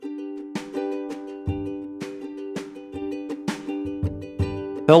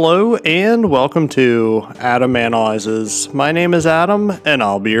Hello and welcome to Adam Analyzes. My name is Adam and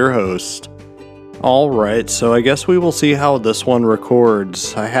I'll be your host. Alright, so I guess we will see how this one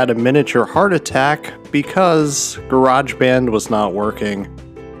records. I had a miniature heart attack because GarageBand was not working.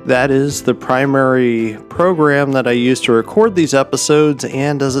 That is the primary program that I use to record these episodes,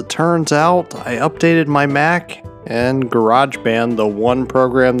 and as it turns out, I updated my Mac and GarageBand, the one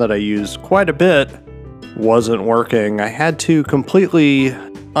program that I use quite a bit, wasn't working. I had to completely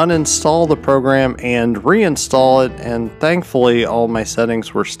uninstall the program and reinstall it, and thankfully all my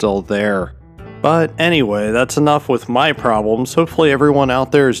settings were still there. But anyway, that's enough with my problems. Hopefully everyone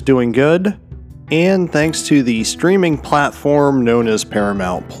out there is doing good. And thanks to the streaming platform known as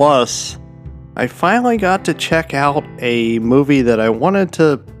Paramount Plus, I finally got to check out a movie that I wanted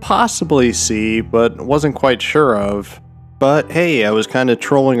to possibly see but wasn't quite sure of. But hey, I was kind of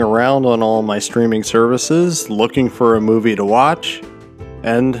trolling around on all my streaming services looking for a movie to watch,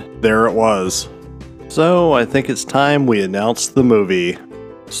 and there it was. So I think it's time we announce the movie.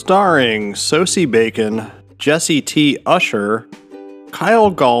 Starring Sosie Bacon, Jesse T. Usher,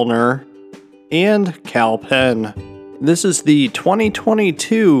 Kyle Gallner, and Kal Penn. This is the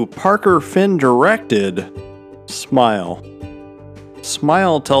 2022 Parker Finn directed Smile.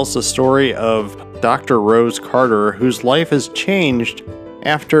 Smile tells the story of Dr. Rose Carter, whose life has changed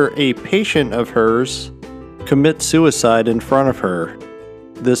after a patient of hers commits suicide in front of her.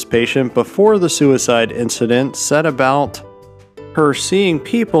 This patient, before the suicide incident, said about her seeing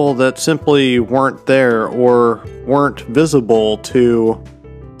people that simply weren't there or weren't visible to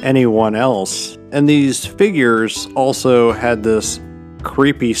anyone else. And these figures also had this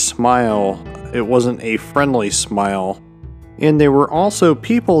creepy smile. It wasn't a friendly smile. And they were also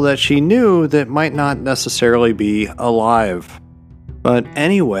people that she knew that might not necessarily be alive. But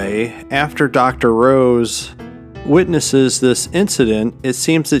anyway, after Dr. Rose witnesses this incident, it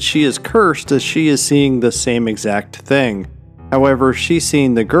seems that she is cursed as she is seeing the same exact thing. However, she's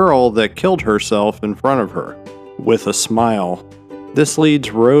seen the girl that killed herself in front of her with a smile. This leads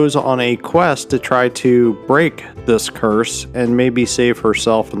Rose on a quest to try to break this curse and maybe save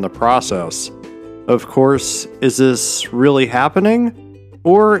herself in the process. Of course, is this really happening?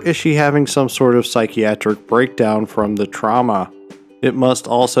 Or is she having some sort of psychiatric breakdown from the trauma? It must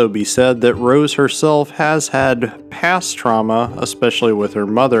also be said that Rose herself has had past trauma, especially with her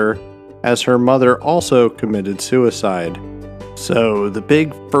mother, as her mother also committed suicide. So, the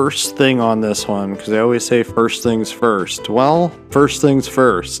big first thing on this one, because I always say first things first. Well, first things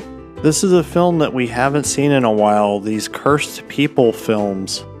first. This is a film that we haven't seen in a while, these cursed people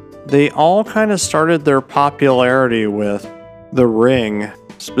films. They all kind of started their popularity with The Ring.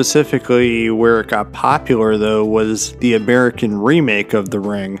 Specifically, where it got popular though was the American remake of The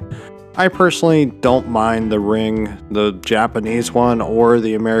Ring. I personally don't mind The Ring, the Japanese one or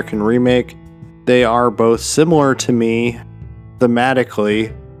the American remake. They are both similar to me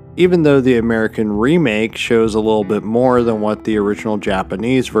thematically, even though the American remake shows a little bit more than what the original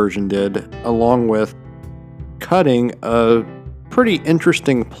Japanese version did, along with cutting a pretty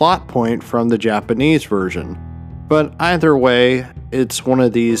interesting plot point from the Japanese version. But either way, it's one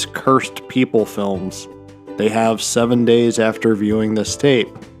of these cursed people films. They have 7 days after viewing this tape.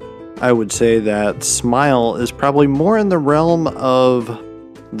 I would say that Smile is probably more in the realm of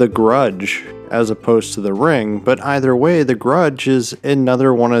The Grudge as opposed to The Ring, but either way, The Grudge is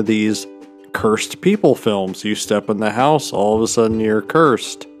another one of these cursed people films. You step in the house, all of a sudden you're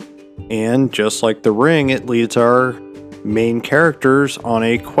cursed. And just like The Ring, it leads our main characters on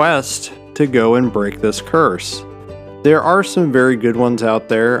a quest to go and break this curse. There are some very good ones out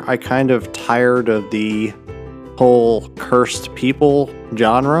there. I kind of tired of the whole cursed people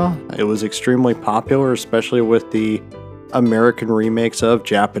genre. It was extremely popular, especially with the American remakes of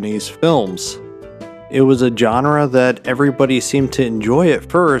Japanese films. It was a genre that everybody seemed to enjoy at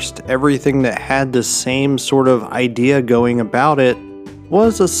first. Everything that had the same sort of idea going about it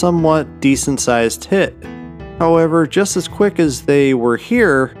was a somewhat decent-sized hit. However, just as quick as they were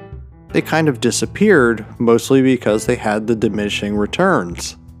here, they kind of disappeared, mostly because they had the diminishing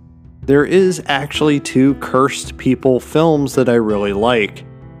returns. There is actually 2 cursed people films that I really like.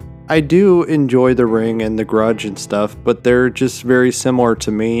 I do enjoy The Ring and The Grudge and stuff, but they're just very similar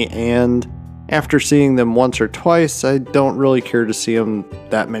to me, and after seeing them once or twice, I don't really care to see them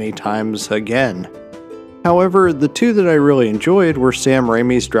that many times again. However, the 2 that I really enjoyed were Sam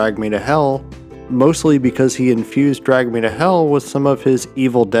Raimi's Drag Me to Hell, mostly because he infused Drag Me to Hell with some of his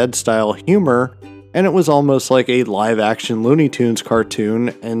Evil Dead style humor, and it was almost like a live-action Looney Tunes cartoon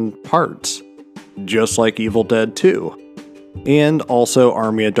in parts, just like Evil Dead 2. And also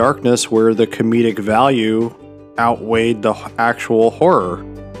Army of Darkness, where the comedic value outweighed the actual horror.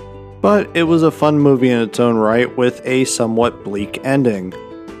 But it was a fun movie in its own right with a somewhat bleak ending.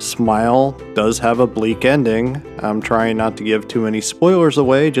 Smile does have a bleak ending. I'm trying not to give too many spoilers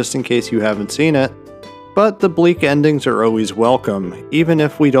away just in case you haven't seen it. But the bleak endings are always welcome, even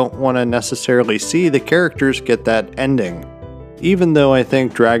if we don't want to necessarily see the characters get that ending. Even though I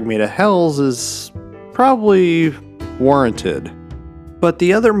think Drag Me to Hell's is probably warranted. But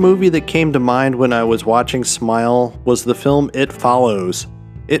the other movie that came to mind when I was watching Smile was the film It Follows.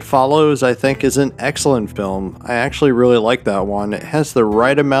 It Follows, I think, is an excellent film. I actually really like that one. It has the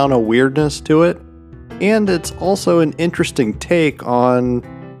right amount of weirdness to it, and it's also an interesting take on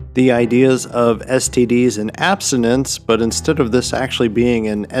the ideas of STDs and abstinence, but instead of this actually being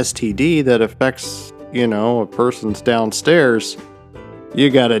an STD that affects, a person's downstairs, you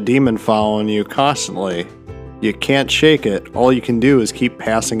got a demon following you constantly. You can't shake it. All you can do is keep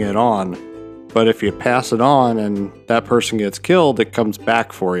passing it on. But if you pass it on and that person gets killed, it comes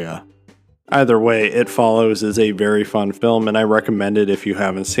back for you. Either way, It Follows is a very fun film, and I recommend it if you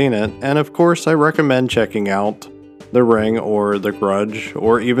haven't seen it. And of course, I recommend checking out The Ring or The Grudge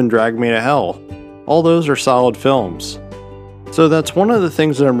or even Drag Me to Hell. All those are solid films. So that's one of the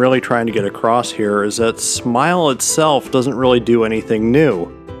things that I'm really trying to get across here, is that Smile itself doesn't really do anything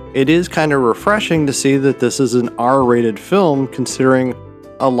new. It is kind of refreshing to see that this is an R-rated film, considering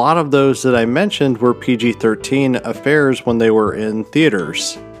a lot of those that I mentioned were PG-13 affairs when they were in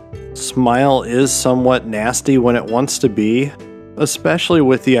theaters. Smile is somewhat nasty when it wants to be, especially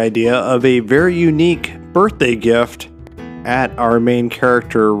with the idea of a very unique birthday gift at our main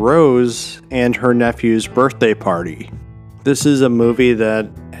character Rose and her nephew's birthday party. This is a movie that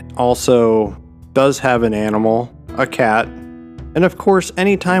also does have an animal, a cat, and of course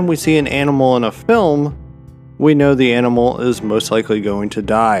anytime we see an animal in a film, we know the animal is most likely going to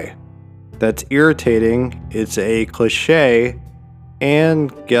die. That's irritating, it's a cliche,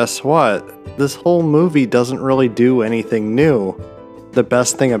 and guess what? This whole movie doesn't really do anything new. The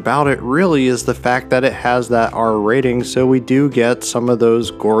best thing about it really is the fact that it has that R rating, so we do get some of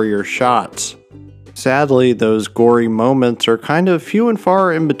those gorier shots. Sadly, those gory moments are kind of few and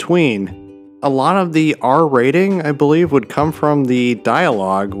far in between. A lot of the R rating, I believe, would come from the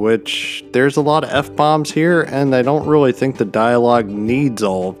dialogue, which there's a lot of F-bombs here, and I don't really think the dialogue needs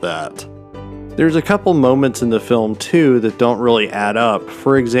all of that. There's a couple moments in the film, too, that don't really add up.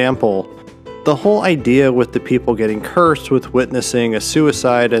 For example, the whole idea with the people getting cursed with witnessing a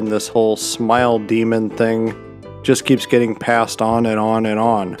suicide and this whole smile demon thing just keeps getting passed on and on and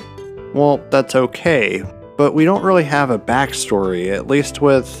on. Well, that's okay, but we don't really have a backstory, at least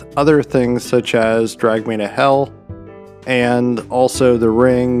with other things such as Drag Me to Hell, and also The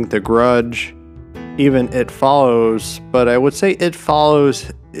Ring, The Grudge, even It Follows, but I would say It Follows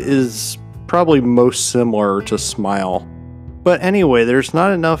is probably most similar to Smile. But anyway, there's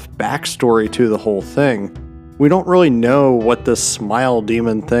not enough backstory to the whole thing. We don't really know what this smile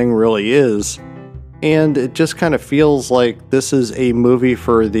demon thing really is, and it just kind of feels like this is a movie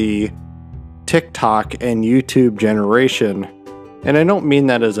for the TikTok and YouTube generation. And I don't mean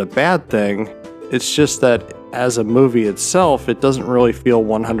that as a bad thing, it's just that as a movie itself, it doesn't really feel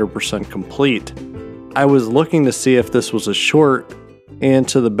 100% complete. I was looking to see if this was a short, and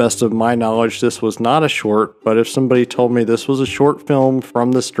to the best of my knowledge, this was not a short, but if somebody told me this was a short film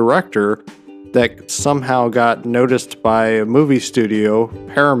from this director that somehow got noticed by a movie studio,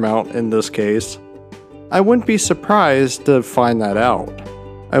 Paramount in this case, I wouldn't be surprised to find that out.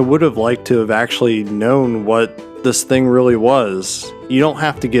 I would have liked to have actually known what this thing really was. You don't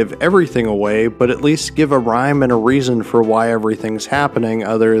have to give everything away, but at least give a rhyme and a reason for why everything's happening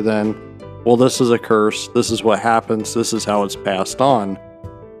other than, well, this is a curse, this is what happens, this is how it's passed on.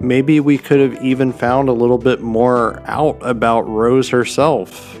 Maybe we could have even found a little bit more out about Rose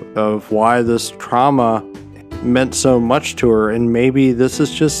herself, of why this trauma meant so much to her, and maybe this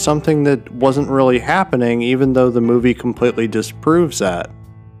is just something that wasn't really happening, even though the movie completely disproves that.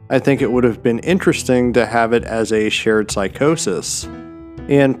 I think it would have been interesting to have it as a shared psychosis,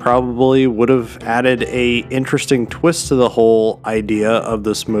 and probably would have added a interesting twist to the whole idea of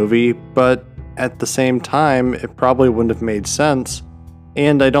this movie, but at the same time, it probably wouldn't have made sense,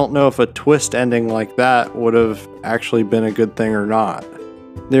 and I don't know if a twist ending like that would have actually been a good thing or not.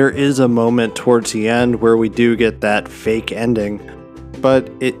 There is a moment towards the end where we do get that fake ending, but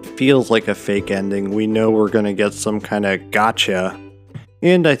it feels like a fake ending. We know we're going to get some kind of gotcha.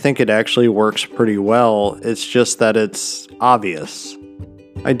 And I think it actually works pretty well, it's just that it's obvious.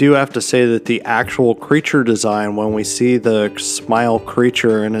 I do have to say that the actual creature design, when we see the smile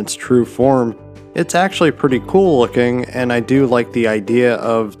creature in its true form, it's actually pretty cool looking, and I do like the idea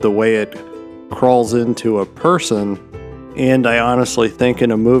of the way it crawls into a person And I honestly think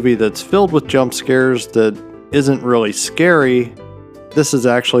in a movie that's filled with jump scares that isn't really scary, this is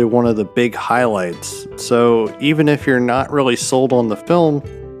actually one of the big highlights. So even if you're not really sold on the film,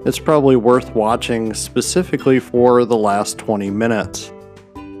 it's probably worth watching specifically for the last 20 minutes.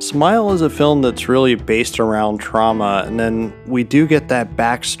 Smile is a film that's really based around trauma, and then we do get that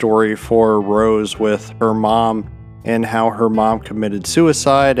backstory for Rose with her mom and how her mom committed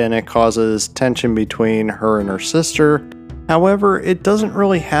suicide, and it causes tension between her and her sister. However, it doesn't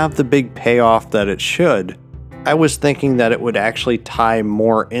really have the big payoff that it should. I was thinking that it would actually tie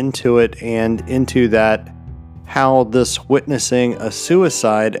more into it and into that how this witnessing a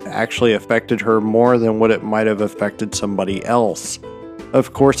suicide actually affected her more than what it might have affected somebody else.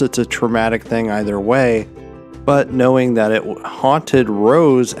 Of course, it's a traumatic thing either way, but knowing that it haunted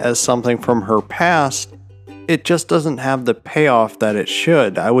Rose as something from her past, it just doesn't have the payoff that it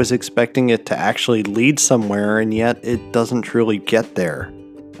should. I was expecting it to actually lead somewhere, and yet it doesn't truly get there.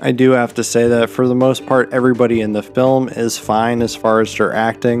 I do have to say that for the most part, everybody in the film is fine as far as their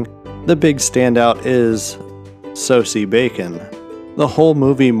acting. The big standout is Sosie Bacon. The whole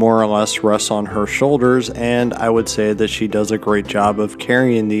movie more or less rests on her shoulders, and I would say that she does a great job of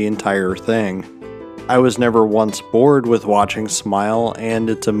carrying the entire thing. I was never once bored with watching Smile, and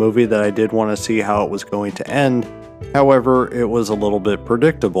it's a movie that I did want to see how it was going to end. However, it was a little bit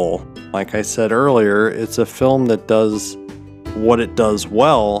predictable. Like I said earlier, it's a film that does what it does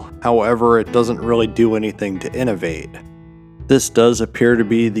well, however, it doesn't really do anything to innovate. This does appear to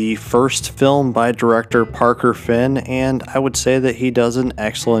be the first film by director Parker Finn, and I would say that he does an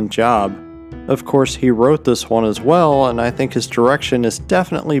excellent job. Of course, he wrote this one as well, and I think his direction is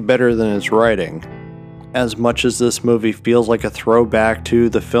definitely better than his writing. As much as this movie feels like a throwback to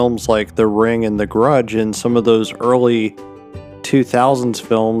the films like The Ring and The Grudge and some of those early 2000s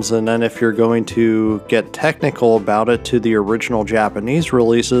films, and then if you're going to get technical about it, to the original Japanese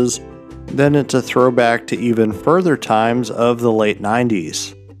releases, then it's a throwback to even further times of the late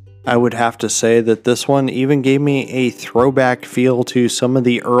 90s. I would have to say that this one even gave me a throwback feel to some of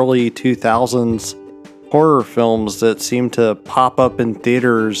the early 2000s horror films that seem to pop up in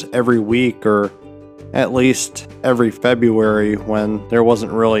theaters every week, or at least every February when there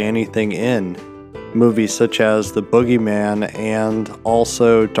wasn't really anything in. Movies such as The Boogeyman and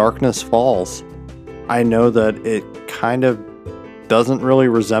also Darkness Falls. I know that it kind of doesn't really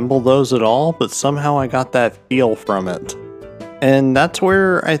resemble those at all, but somehow I got that feel from it. And that's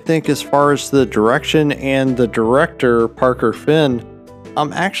where I think, as far as the direction and the director, Parker Finn,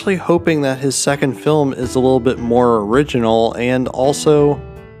 I'm actually hoping that his second film is a little bit more original and also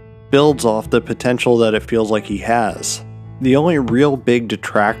builds off the potential that it feels like he has. The only real big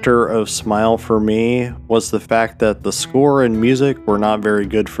detractor of Smile for me was the fact that the score and music were not very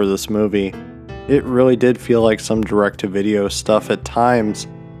good for this movie. It really did feel like some direct-to-video stuff at times.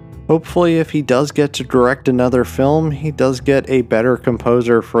 Hopefully, if he does get to direct another film, he does get a better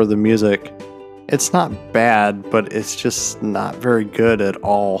composer for the music. It's not bad, but it's just not very good at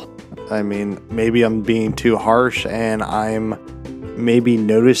all. I mean, maybe I'm being too harsh and I'm maybe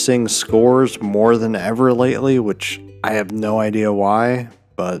noticing scores more than ever lately, which I have no idea why,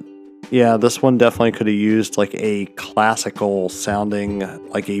 but yeah, this one definitely could have used like a classical sounding,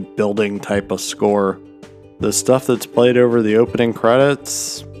 like a building type of score. The stuff that's played over the opening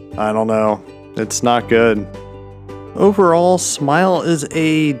credits, I don't know, it's not good. Overall, Smile is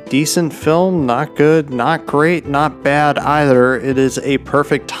a decent film, not good, not great, not bad either. It is a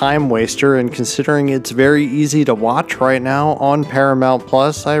perfect time waster, and considering it's very easy to watch right now on Paramount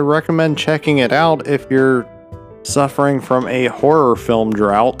Plus, I recommend checking it out if you're suffering from a horror film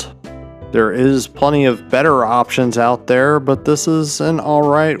drought. There is plenty of better options out there, but this is an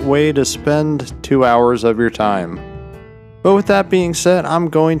alright way to spend 2 hours of your time. But with that being said, I'm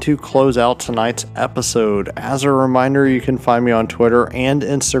going to close out tonight's episode. As a reminder, you can find me on Twitter and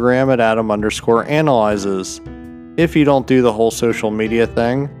Instagram at Adam_analyzes. If you don't do the whole social media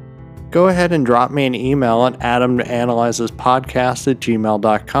thing, go ahead and drop me an email at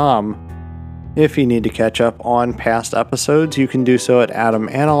adamanalyzespodcast@gmail.com. If you need to catch up on past episodes, you can do so at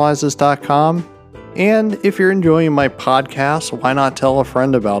adamanalyzes.com. And if you're enjoying my podcast, why not tell a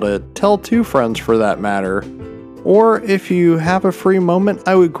friend about it? Tell 2 friends for that matter. Or if you have a free moment,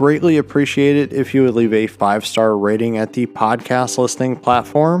 I would greatly appreciate it if you would leave a 5-star rating at the podcast listening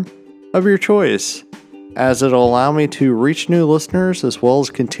platform of your choice, as it'll allow me to reach new listeners as well as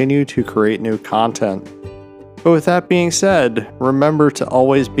continue to create new content. But with that being said, remember to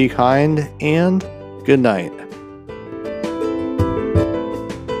always be kind, and good night.